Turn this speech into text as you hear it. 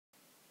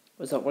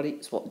What's up, buddy?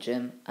 It's What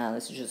Jim, and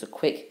this is just a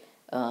quick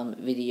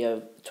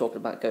video talking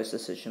about Ghost of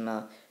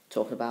Tsushima,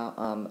 talking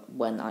about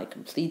when I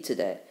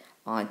completed it.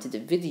 I did a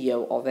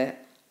video of it,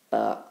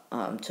 but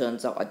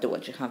turns out I don't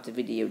actually have the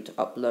video to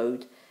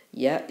upload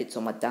yet. It's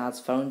on my dad's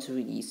phone, so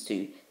he needs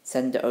to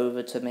send it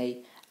over to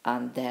me,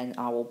 and then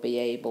I will be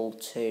able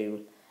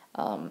to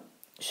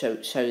show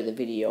the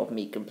video of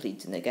me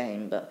completing the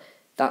game. But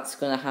that's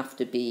gonna have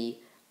to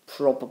be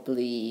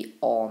probably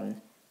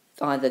on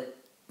either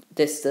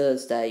this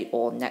Thursday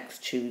or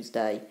next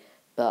Tuesday.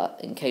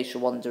 But in case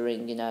you're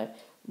wondering,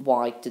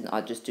 why didn't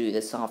I just do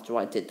this after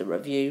I did the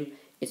review?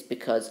 It's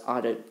because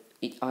I don't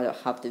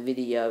have the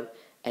video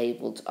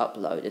able to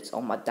upload. It's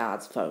on my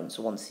dad's phone,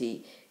 so once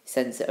he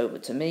sends it over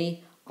to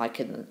me, I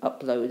can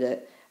upload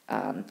it.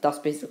 And that's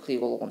basically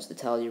all I wanted to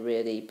tell you,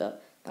 really.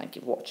 But thank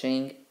you for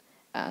watching,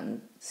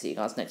 and see you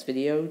guys next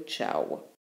video. Ciao.